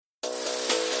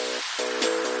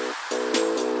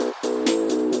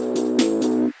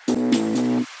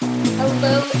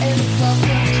Hello and welcome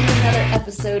to another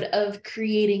episode of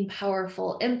Creating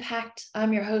Powerful Impact.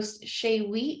 I'm your host, Shay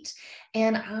Wheat,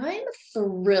 and I'm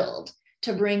thrilled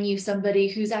to bring you somebody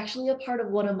who's actually a part of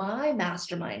one of my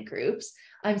mastermind groups.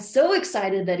 I'm so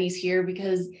excited that he's here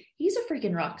because he's a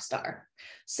freaking rock star.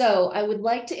 So I would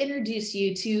like to introduce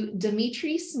you to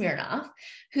Dmitrii Smirnov,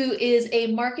 who is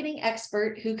a marketing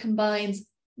expert who combines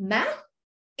math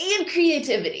and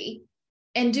creativity,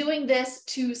 and doing this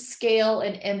to scale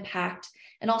and impact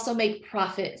and also make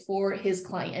profit for his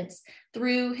clients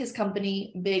through his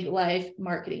company, Big Life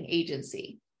Marketing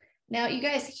Agency. Now, you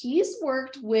guys, he's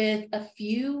worked with a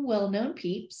few well-known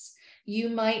peeps. You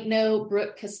might know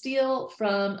Brooke Castile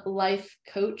from Life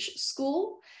Coach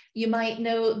School. You might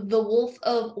know the Wolf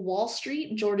of Wall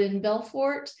Street, Jordan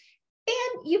Belfort.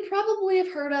 And you probably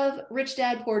have heard of Rich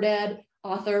Dad, Poor Dad,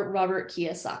 author Robert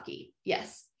Kiyosaki.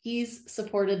 Yes, he's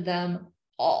supported them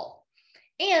all.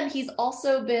 And he's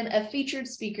also been a featured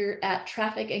speaker at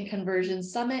Traffic and Conversion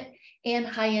Summit and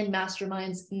high-end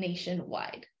masterminds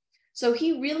nationwide. So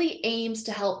he really aims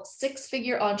to help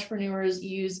six-figure entrepreneurs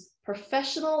use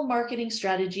professional marketing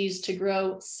strategies to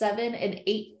grow 7 and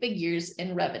 8 figures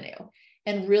in revenue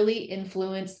and really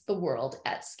influence the world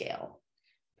at scale.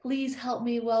 Please help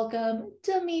me welcome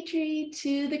Dmitrii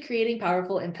to the Creating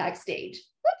Powerful Impact stage.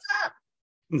 What's up?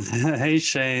 Hey,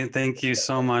 Shay, thank you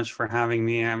so much for having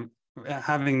me.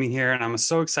 Having me here, and I'm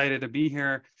so excited to be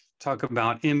here, talk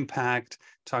about impact,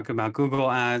 talk about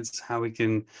Google Ads, how we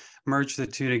can merge the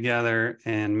two together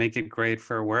and make it great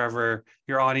for wherever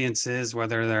your audience is,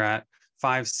 whether they're at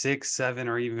 5, 6, 7,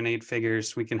 or even 8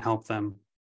 figures, we can help them.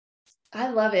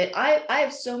 I love it. I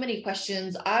have so many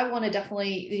questions. I want to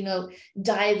definitely,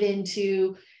 dive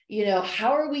into,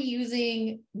 how are we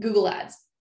using Google Ads?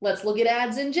 Let's look at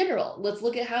ads in general. Let's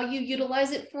look at how you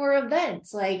utilize it for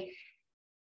events. Let's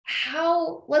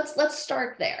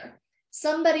start there.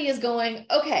 Somebody is going,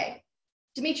 okay,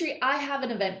 Dmitrii, I have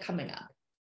an event coming up.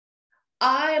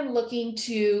 I am looking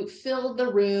to fill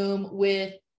the room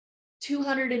with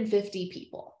 250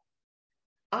 people.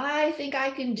 I think I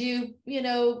can do,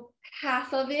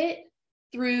 half of it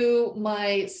through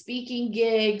my speaking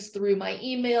gigs, through my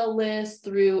email list,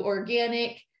 through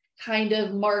organic kind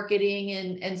of marketing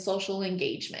and social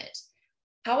engagement.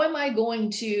 How am I going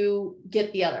to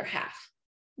get the other half?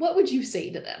 What would you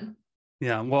say to them?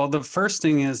 Yeah, well, the first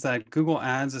thing is that Google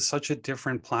Ads is such a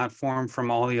different platform from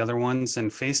all the other ones,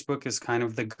 and Facebook is kind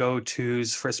of the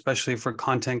go-tos for, especially for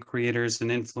content creators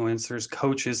and influencers,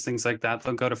 coaches, things like that.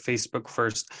 They'll go to Facebook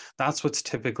first. That's what's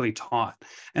typically taught,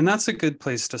 and that's a good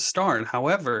place to start.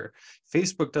 However,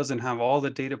 Facebook doesn't have all the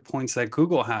data points that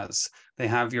Google has. They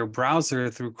have your browser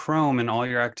through Chrome and all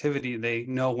your activity. They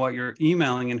know what you're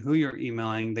emailing and who you're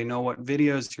emailing. They know what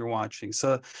videos you're watching.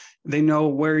 So they know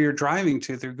where you're driving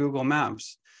to through Google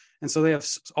Maps. And so they have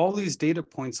all these data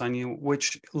points on you,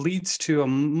 which leads to a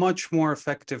much more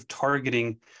effective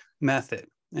targeting method.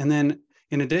 And then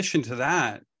in addition to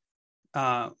that,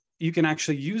 you can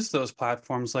actually use those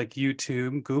platforms like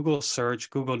YouTube, Google Search,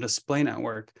 Google Display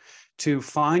Network to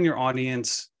find your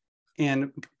audience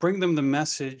and bring them the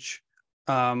message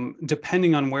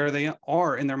depending on where they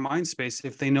are in their mind space.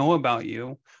 If they know about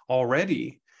you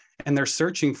already and they're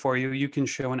searching for you, you can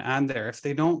show an ad there. If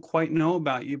they don't quite know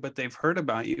about you, but they've heard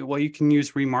about you, well, you can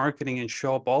use remarketing and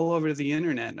show up all over the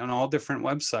internet on all different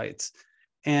websites.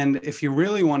 And if you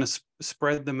really want to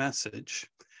spread the message,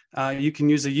 you can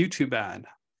use a YouTube ad,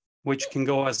 which can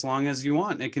go as long as you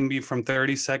want. It can be from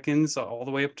 30 seconds all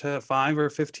the way up to 5 or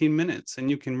 15 minutes, and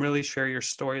you can really share your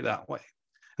story that way.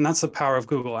 And that's the power of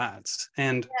Google Ads.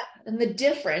 And the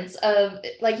difference of,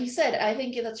 like you said, I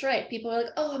think that's right. People are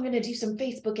like, oh, I'm going to do some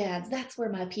Facebook ads. That's where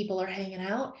my people are hanging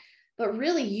out. But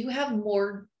really, you have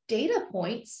more data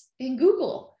points in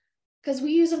Google because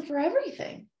we use them for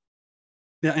everything.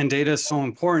 Yeah, and data is so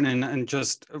important. And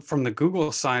just from the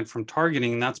Google side, from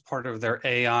targeting, that's part of their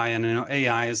AI. And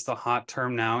AI is the hot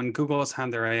term now. And Google has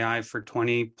had their AI for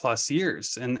 20 plus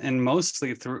years and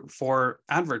mostly for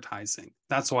advertising.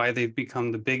 That's why they've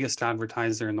become the biggest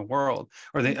advertiser in the world,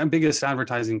 or the biggest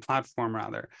advertising platform,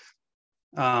 rather.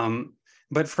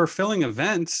 But for filling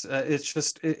events,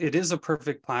 it is a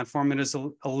perfect platform. It is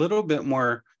a little bit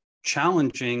more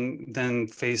challenging than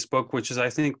Facebook, which is, I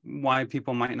think, why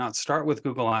people might not start with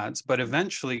Google Ads. But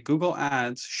eventually, Google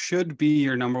Ads should be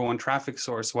your number one traffic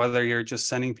source, whether you're just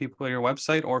sending people to your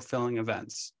website or filling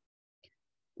events.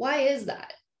 Why is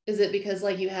that? Is it because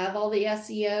you have all the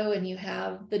SEO and you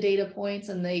have the data points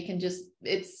and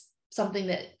it's something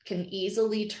that can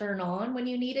easily turn on when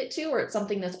you need it to, or it's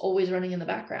something that's always running in the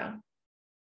background?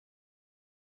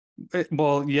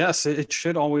 Well, yes, it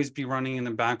should always be running in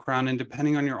the background. And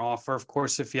depending on your offer, of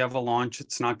course, if you have a launch,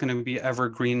 it's not going to be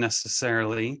evergreen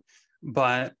necessarily.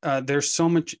 But there's so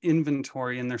much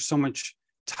inventory and there's so much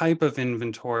type of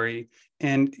inventory.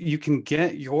 And you can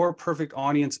get your perfect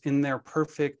audience in their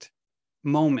perfect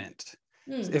moment.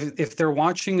 If they're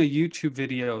watching a YouTube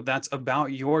video that's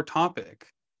about your topic,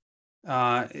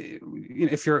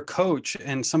 if you're a coach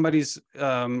and somebody's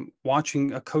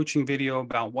watching a coaching video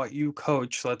about what you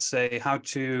coach, let's say how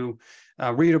to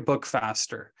read a book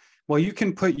faster. Well, you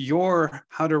can put your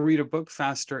how to read a book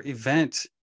faster event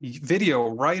video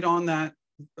right on that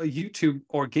YouTube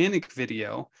organic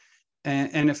video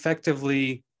and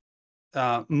effectively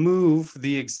move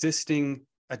the existing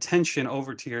attention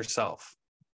over to yourself.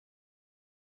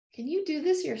 Can you do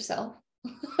this yourself?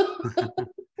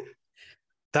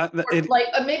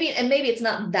 Maybe it's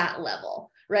not that level,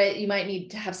 right? You might need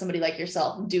to have somebody like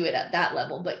yourself do it at that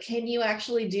level, but can you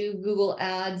actually do Google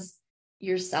Ads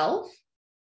yourself?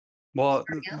 Well,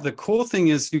 the cool thing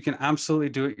is you can absolutely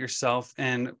do it yourself.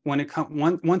 And when it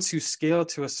comes, once you scale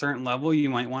to a certain level, you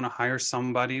might want to hire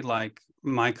somebody like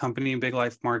my company, Big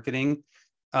Life Marketing.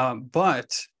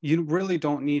 But you really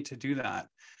don't need to do that.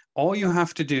 All you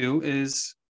have to do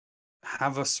is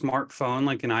have a smartphone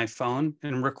like an iPhone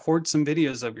and record some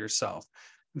videos of yourself.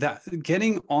 That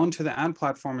getting onto the ad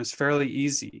platform is fairly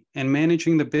easy, and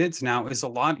managing the bids now is a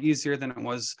lot easier than it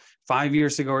was 5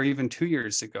 years ago or even 2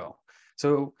 years ago.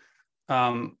 So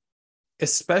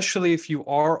especially if you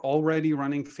are already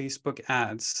running Facebook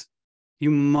ads, you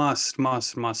must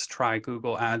try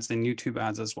Google ads and YouTube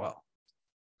ads as well.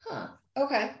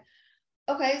 Okay.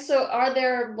 So are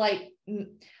there like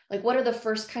what are the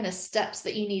first kind of steps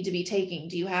that you need to be taking?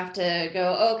 Do you have to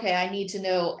go, okay, I need to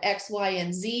know X, Y,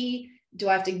 and Z? Do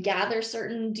I have to gather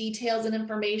certain details and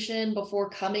information before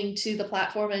coming to the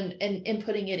platform and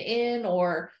inputting it in?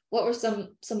 Or what were some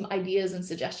ideas and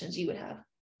suggestions you would have?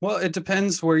 Well, it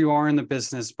depends where you are in the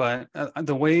business, but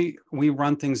the way we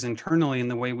run things internally and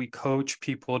the way we coach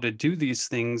people to do these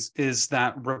things is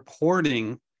that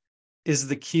reporting is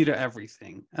the key to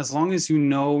everything. As long as you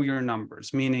know your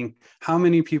numbers, meaning how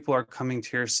many people are coming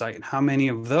to your site, how many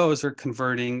of those are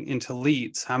converting into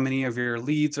leads, how many of your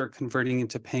leads are converting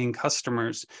into paying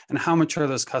customers, and how much are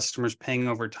those customers paying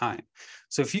over time.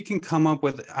 So if you can come up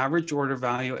with average order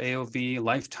value, AOV,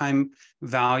 lifetime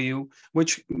value,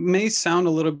 which may sound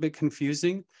a little bit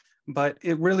confusing, but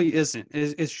it really isn't.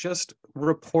 It's just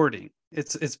reporting.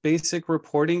 It's basic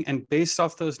reporting, and based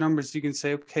off those numbers, you can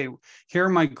say, okay, here are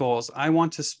my goals. I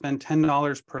want to spend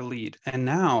 $10 per lead. And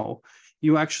now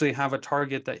you actually have a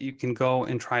target that you can go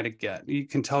and try to get. You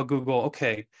can tell Google,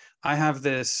 okay, I have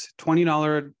this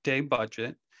 $20 a day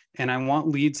budget and I want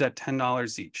leads at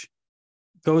 $10 each.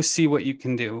 Go see what you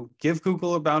can do. Give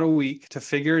Google about a week to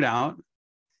figure it out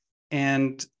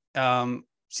and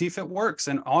see if it works.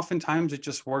 And oftentimes it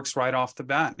just works right off the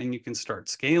bat and you can start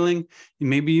scaling.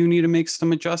 Maybe you need to make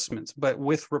some adjustments, but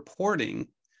with reporting,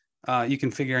 you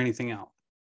can figure anything out.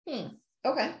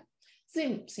 Okay.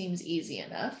 Seems easy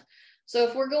enough. So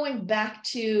if we're going back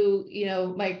to,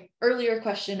 my earlier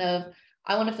question of,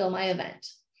 I want to fill my event.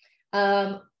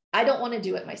 I don't want to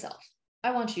do it myself.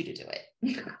 I want you to do it.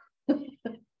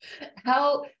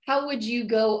 How would you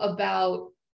go about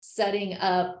setting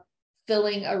up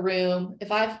filling a room?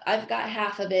 If I've got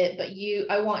half of it, but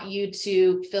I want you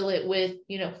to fill it with,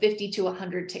 50 to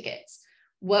 100 tickets.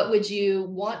 What would you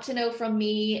want to know from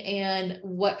me, and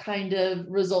what kind of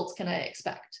results can I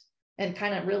expect? And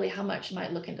kind of really how much am I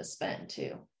looking to spend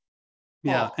too?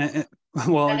 Yeah.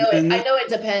 Well, I know it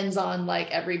depends on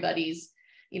like everybody's,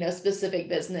 specific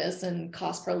business and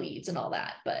cost per leads and all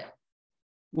that, but.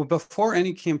 Well, before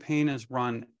any campaign is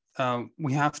run,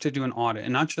 we have to do an audit,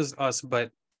 and not just us,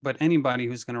 but anybody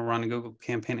who's going to run a Google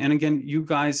campaign. And again, you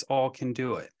guys all can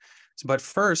do it. But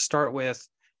first, start with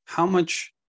how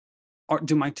much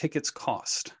do my tickets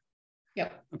cost?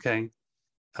 Yep. Okay.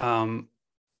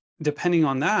 Depending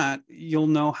on that, you'll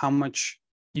know how much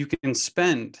you can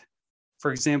spend.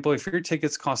 For example, if your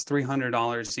tickets cost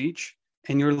 $300 each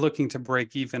and you're looking to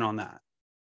break even on that,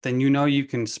 then you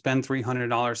can spend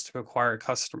 $300 to acquire a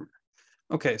customer.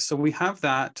 Okay, so we have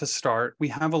that to start. We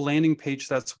have a landing page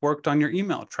that's worked on your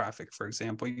email traffic, for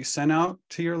example. You sent out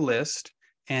to your list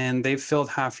and they've filled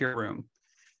half your room.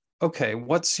 Okay,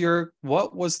 what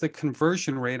was the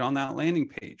conversion rate on that landing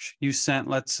page? You sent,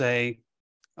 let's say,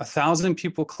 1,000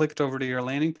 people clicked over to your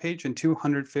landing page and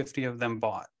 250 of them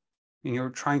bought. And you're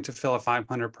trying to fill a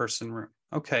 500-person room.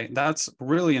 Okay, that's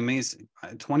really amazing.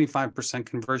 25%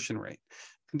 conversion rate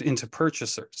into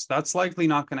purchasers. That's likely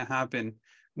not going to happen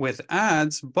with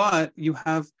ads, but you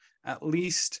have at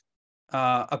least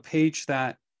a page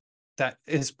that that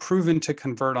is proven to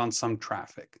convert on some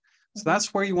traffic. So Mhm.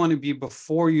 that's where you want to be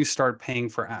before you start paying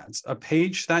for ads. A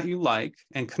page that you like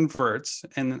and converts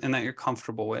and that you're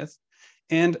comfortable with,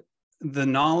 and the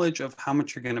knowledge of how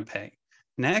much you're going to pay.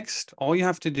 Next, all you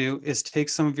have to do is take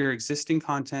some of your existing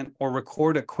content or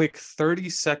record a quick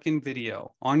 30-second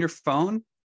video on your phone,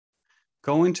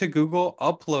 go into Google,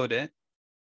 upload it,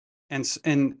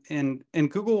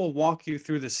 and Google will walk you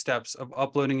through the steps of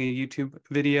uploading a YouTube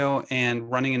video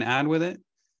and running an ad with it.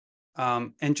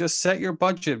 And just set your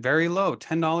budget very low,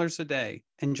 $10 a day,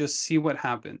 and just see what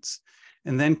happens,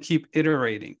 and then keep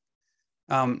iterating.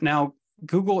 Now,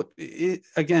 Google,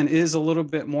 again, is a little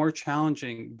bit more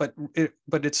challenging, but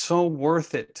it's so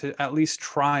worth it to at least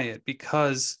try it,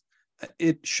 because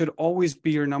it should always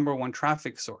be your number one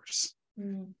traffic source.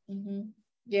 Mm-hmm.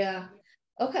 Yeah.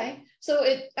 Okay. So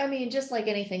I mean, just like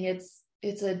anything,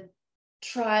 it's a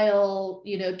trial,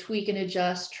 tweak and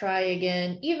adjust, try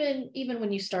again. Even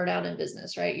when you start out in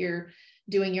business, right? You're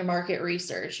doing your market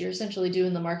research. You're essentially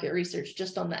doing the market research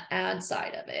just on the ad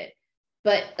side of it.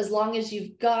 But as long as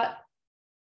you've got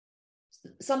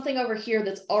something over here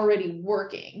that's already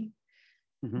working,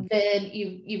 Mm-hmm. then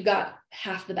you've got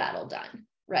half the battle done,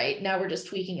 right? Now we're just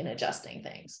tweaking and adjusting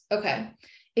things. Okay.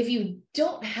 If you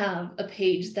don't have a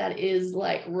page that is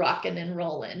like rocking and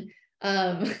rolling,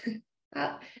 do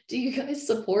you guys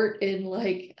support in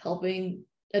like helping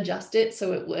adjust it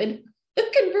so it would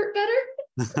convert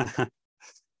better?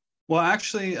 Well,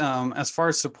 actually, as far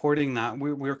as supporting that,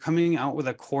 we're coming out with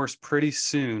a course pretty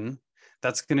soon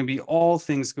that's going to be all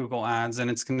things Google Ads, and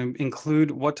it's going to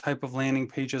include what type of landing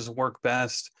pages work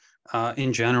best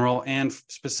in general and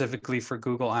specifically for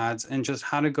Google Ads, and just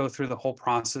how to go through the whole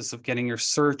process of getting your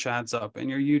search ads up and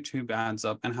your YouTube ads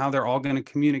up, and how they're all going to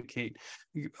communicate,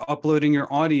 uploading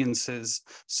your audiences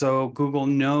so Google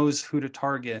knows who to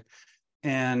target,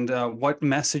 and what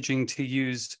messaging to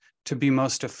use to be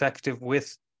most effective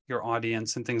with your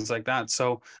audience and things like that.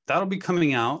 So that'll be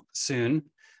coming out soon.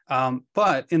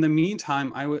 But in the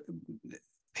meantime,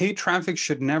 paid traffic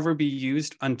should never be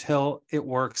used until it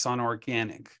works on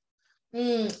organic.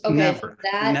 Okay, Never,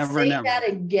 that never, say never. that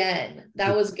again.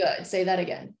 That was good. Say that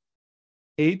again.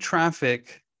 Paid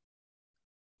traffic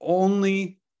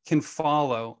only can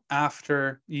follow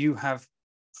after you have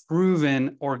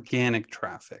proven organic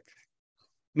traffic,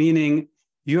 meaning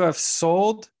you have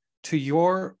sold to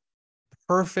your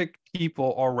perfect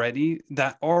people already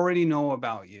that already know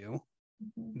about you.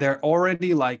 Mm-hmm. They're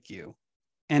already like you,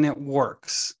 and it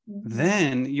works. Mm-hmm.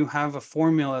 Then you have a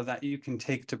formula that you can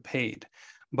take to paid.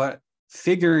 But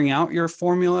figuring out your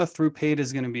formula through paid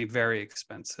is going to be very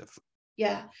expensive.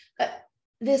 Yeah.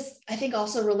 This, I think,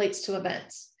 also relates to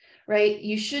events, right?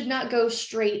 You should not go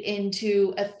straight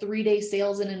into a 3-day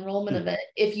sales and enrollment event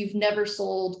if you've never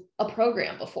sold a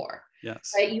program before.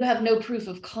 Yes. Right? You have no proof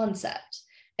of concept.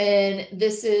 And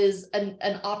this is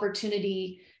an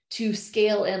opportunity to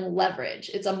scale and leverage.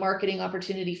 It's a marketing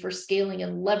opportunity for scaling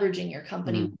and leveraging your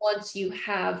company once you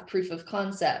have proof of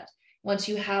concept, once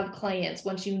you have clients,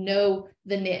 once you know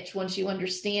the niche, once you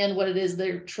understand what it is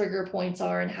their trigger points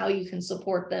are and how you can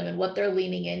support them and what they're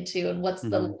leaning into and what's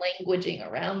the languaging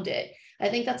around it. I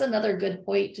think that's another good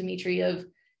point, Dmitrii, of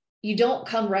you don't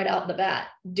come right out the bat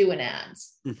doing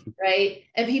ads, right?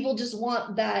 And people just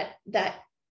want that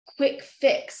quick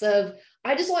fix of,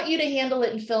 I just want you to handle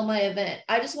it and fill my event.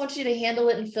 I just want you to handle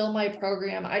it and fill my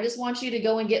program. I just want you to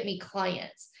go and get me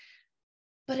clients.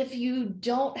 But if you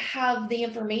don't have the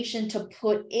information to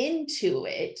put into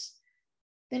it,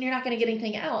 then you're not going to get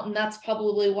anything out. And that's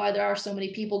probably why there are so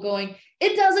many people going,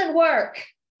 it doesn't work.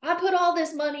 I put all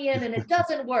this money in and it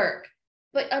doesn't work.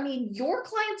 But I mean, your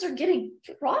clients are getting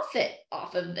profit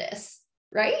off of this,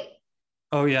 right?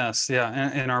 Oh, yes. Yeah.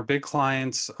 And our big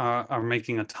clients are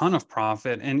making a ton of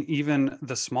profit. And even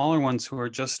the smaller ones who are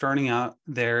just starting out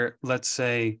there, let's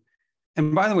say,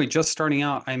 and by the way, just starting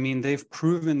out, I mean, they've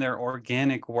proven their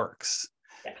organic works.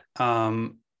 Yeah.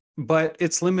 But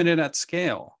it's limited at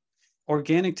scale.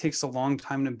 Organic takes a long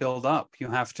time to build up. You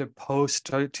have to post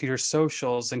to your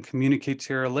socials and communicate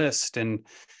to your list and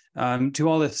do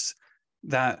all this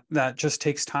that just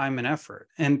takes time and effort.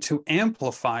 And to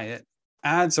amplify it,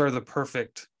 ads are the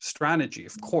perfect strategy,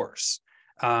 of course.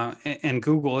 And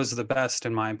Google is the best,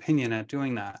 in my opinion, at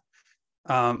doing that.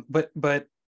 But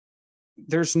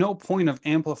there's no point of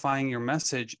amplifying your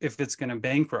message if it's going to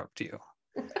bankrupt you.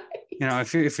 You know,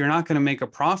 if you're not going to make a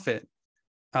profit,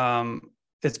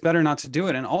 it's better not to do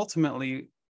it. And ultimately,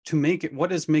 to make it,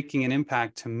 what is making an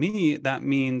impact to me, that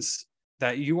means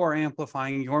that you are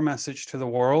amplifying your message to the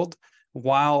world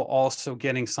while also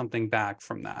getting something back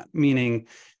from that. Meaning,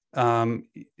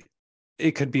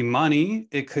 it could be money,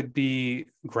 it could be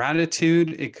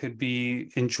gratitude, it could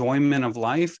be enjoyment of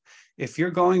life. If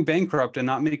you're going bankrupt and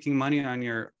not making money on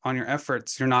your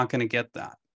efforts, you're not going to get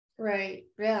that. Right.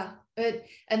 Yeah.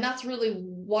 And that's really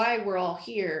why we're all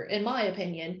here, in my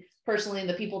opinion, personally, and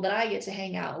the people that I get to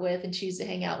hang out with and choose to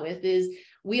hang out with, is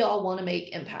we all want to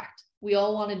make impact. We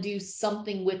all want to do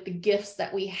something with the gifts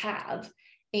that we have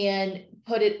and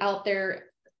put it out there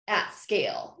at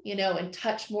scale, and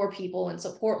touch more people and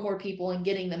support more people and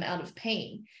getting them out of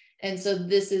pain. And so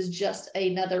this is just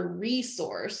another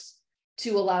resource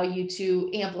to allow you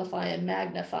to amplify and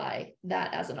magnify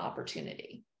that as an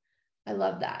opportunity. I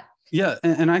love that. Yeah,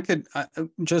 and I could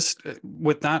just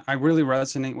with that, I really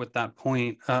resonate with that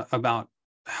point about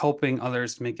helping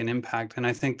others make an impact. And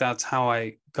I think that's how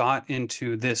I got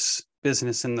into this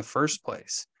business in the first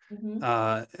place.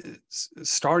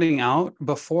 Starting out,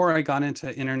 before I got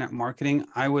into internet marketing,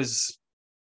 I was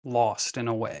lost in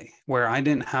a way where I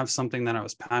didn't have something that I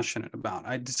was passionate about.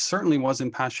 I certainly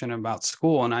wasn't passionate about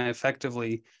school, and I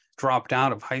effectively dropped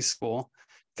out of high school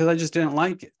because I just didn't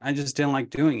like it. I just didn't like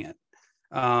doing it.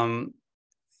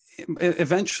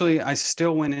 Eventually, I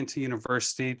still went into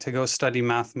university to go study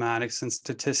mathematics and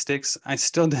statistics. I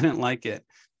still didn't like it.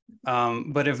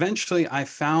 But eventually I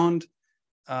found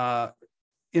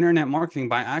internet marketing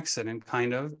by accident,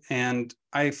 kind of. And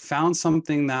I found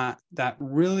something that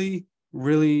really,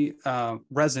 really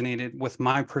resonated with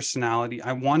my personality.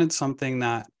 I wanted something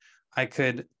that I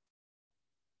could,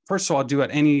 first of all, do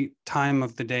at any time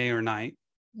of the day or night.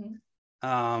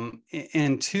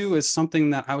 And two, is something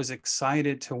that I was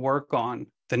excited to work on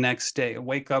the next day,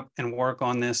 wake up and work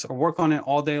on this, or work on it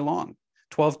all day long,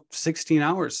 12, 16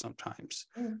 hours sometimes.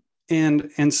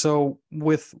 And so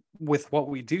with what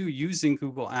we do, using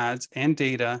Google Ads and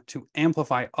data to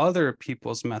amplify other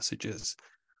people's messages,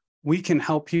 we can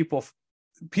help people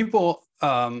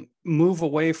move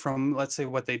away from, let's say,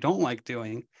 what they don't like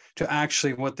doing to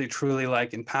actually what they truly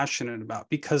like and passionate about,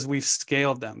 because we've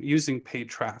scaled them using paid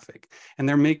traffic, and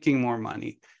they're making more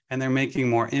money and they're making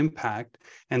more impact.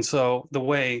 And so the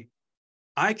way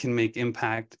I can make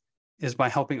impact is by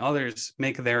helping others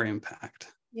make their impact.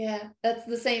 Yeah, that's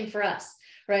the same for us,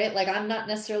 right? Like, I'm not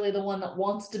necessarily the one that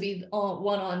wants to be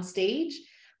one on stage,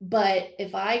 but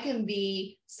if I can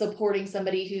be supporting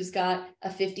somebody who's got a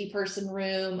 50-person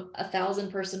room,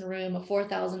 1,000-person room, a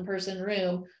 4,000-person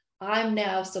room, I'm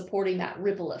now supporting that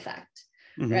ripple effect,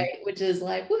 right? Which is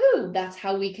like, woohoo, that's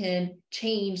how we can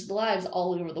change the lives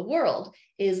all over the world,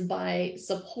 is by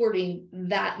supporting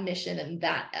that mission and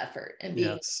that effort and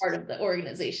being part of the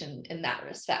organization in that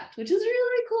respect, which is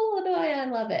really cool. No, I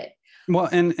love it. Well,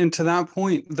 and to that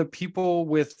point, the people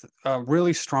with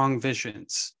really strong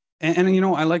visions, and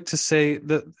I like to say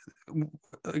that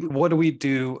what do we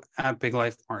do at Big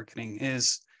Life Marketing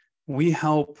is we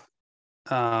help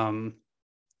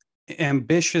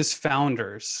ambitious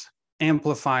founders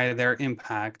amplify their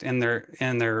impact and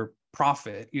their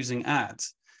profit using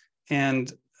ads.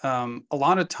 And a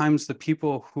lot of times the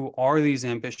people who are these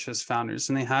ambitious founders,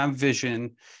 and they have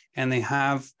vision and they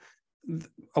have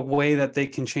a way that they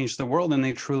can change the world, and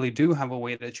they truly do have a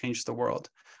way to change the world,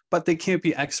 but they can't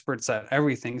be experts at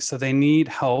everything. So they need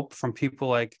help from people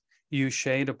like you,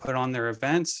 Shay, to put on their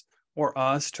events, or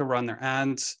us to run their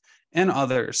ads, and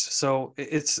others. So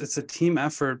it's a team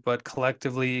effort, but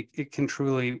collectively it can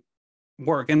truly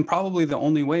work, and probably the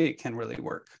only way it can really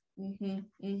work.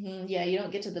 Yeah, you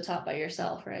don't get to the top by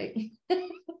yourself, right?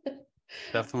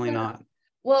 Definitely not.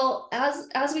 Well,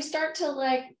 as we start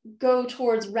to go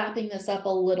towards wrapping this up a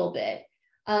little bit,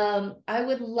 I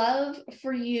would love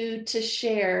for you to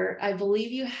share, I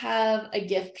believe you have a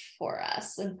gift for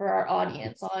us and for our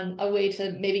audience on a way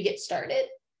to maybe get started.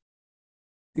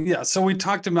 Yeah, so we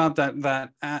talked about that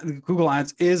Google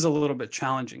Ads is a little bit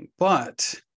challenging,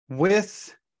 but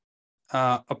with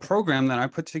a program that I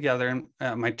put together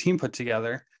and my team put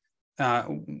together,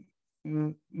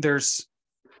 there's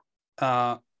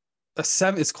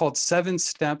it's called 7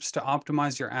 Steps to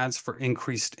Optimize Your Ads for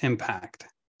Increased Impact.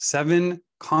 7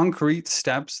 concrete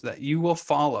steps that you will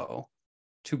follow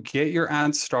to get your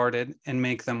ads started and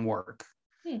make them work.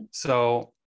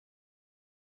 So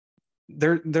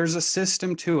there's a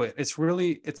system to it.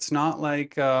 It's not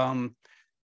like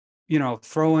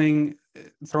throwing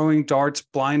darts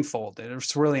blindfolded.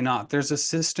 It's really not. There's a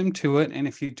system to it, and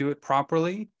if you do it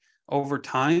properly over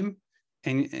time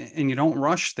and you don't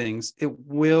rush things, it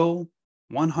will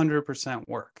 100%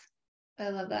 work. I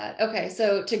love that. Okay,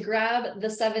 so to grab the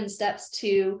 7 steps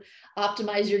to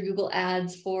optimize your Google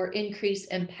Ads for increased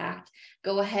impact,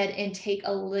 go ahead and take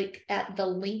a look at the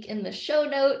link in the show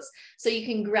notes so you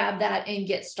can grab that and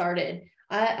get started.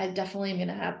 I definitely am going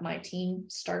to have my team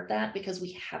start that because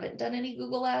we haven't done any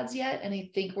Google ads yet. And I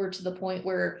think we're to the point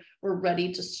where we're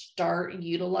ready to start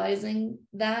utilizing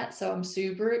that. So I'm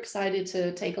super excited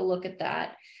to take a look at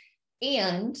that.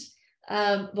 And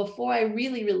before I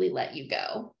really let you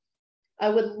go, I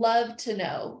would love to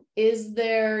know, is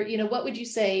there, what would you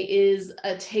say is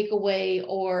a takeaway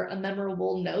or a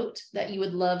memorable note that you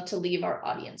would love to leave our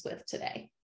audience with today?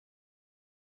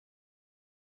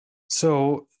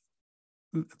 So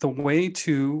the way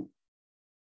to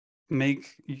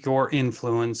make your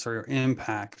influence or your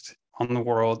impact on the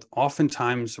world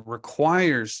oftentimes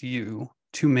requires you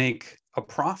to make a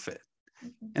profit.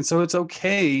 Mm-hmm. And so it's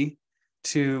okay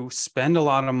to spend a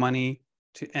lot of money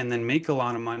and then make a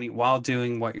lot of money while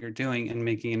doing what you're doing and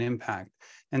making an impact.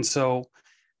 And so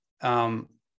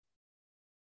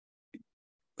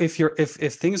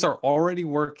if things are already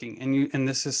working and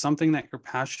this is something that you're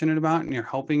passionate about and you're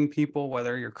helping people,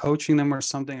 whether you're coaching them or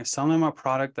something, or selling them a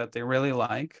product that they really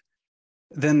like,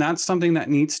 then that's something that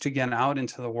needs to get out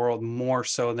into the world more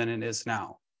so than it is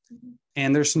now. Mm-hmm.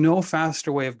 And there's no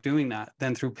faster way of doing that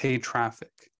than through paid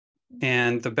traffic. Mm-hmm.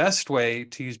 And the best way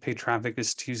to use paid traffic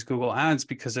is to use Google Ads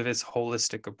because of its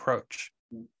holistic approach.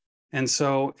 Mm-hmm. And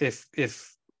so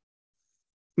if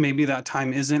maybe that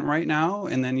time isn't right now,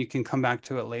 and then you can come back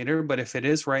to it later. But if it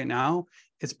is right now,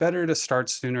 it's better to start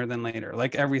sooner than later,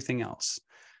 like everything else.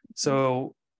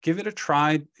 So give it a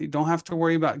try. You don't have to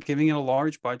worry about giving it a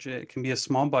large budget. It can be a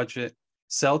small budget.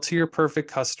 Sell to your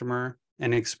perfect customer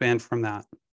and expand from that.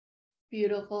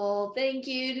 Beautiful. Thank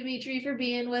you, Dmitrii, for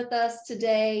being with us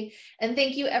today. And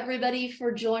thank you, everybody,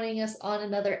 for joining us on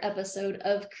another episode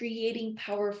of Creating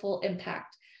Powerful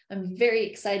Impact. I'm very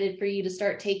excited for you to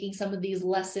start taking some of these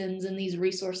lessons and these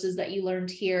resources that you learned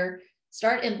here,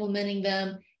 start implementing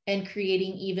them, and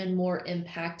creating even more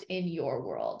impact in your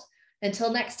world. Until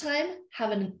next time,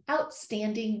 have an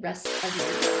outstanding rest of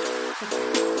your day.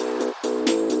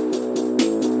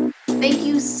 Thank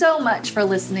you so much for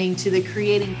listening to the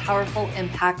Creating Powerful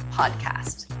Impact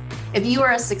podcast. If you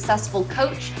are a successful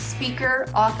coach, speaker,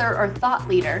 author, or thought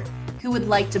leader who would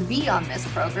like to be on this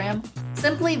program,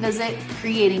 simply visit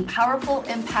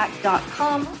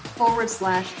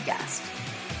creatingpowerfulimpact.com/guest.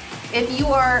 If you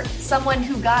are someone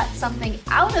who got something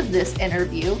out of this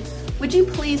interview, would you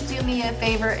please do me a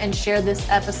favor and share this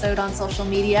episode on social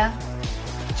media?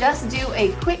 Just do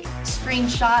a quick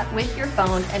screenshot with your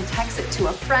phone and text it to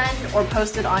a friend or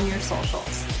post it on your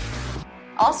socials.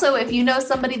 Also, if you know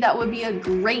somebody that would be a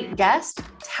great guest,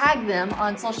 tag them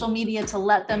on social media to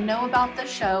let them know about the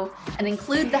show and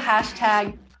include the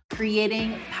hashtag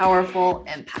Creating Powerful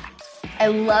Impact. I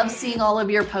love seeing all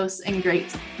of your posts and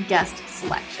great guest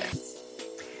selections.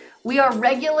 We are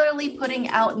regularly putting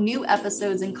out new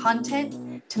episodes and content.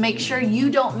 To make sure you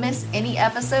don't miss any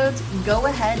episodes, go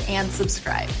ahead and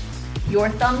subscribe. Your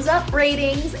thumbs up,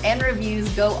 ratings, and reviews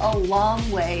go a long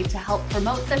way to help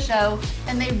promote the show,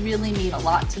 and they really mean a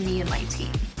lot to me and my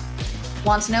team.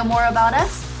 Want to know more about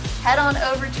us? Head on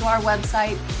over to our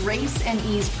website,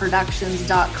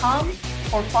 graceandeaseproductions.com,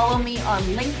 or follow me on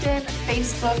LinkedIn,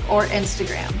 Facebook, or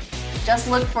Instagram. Just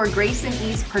look for Grace and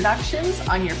Ease Productions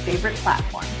on your favorite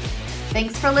platform.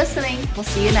 Thanks for listening. We'll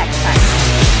see you next time.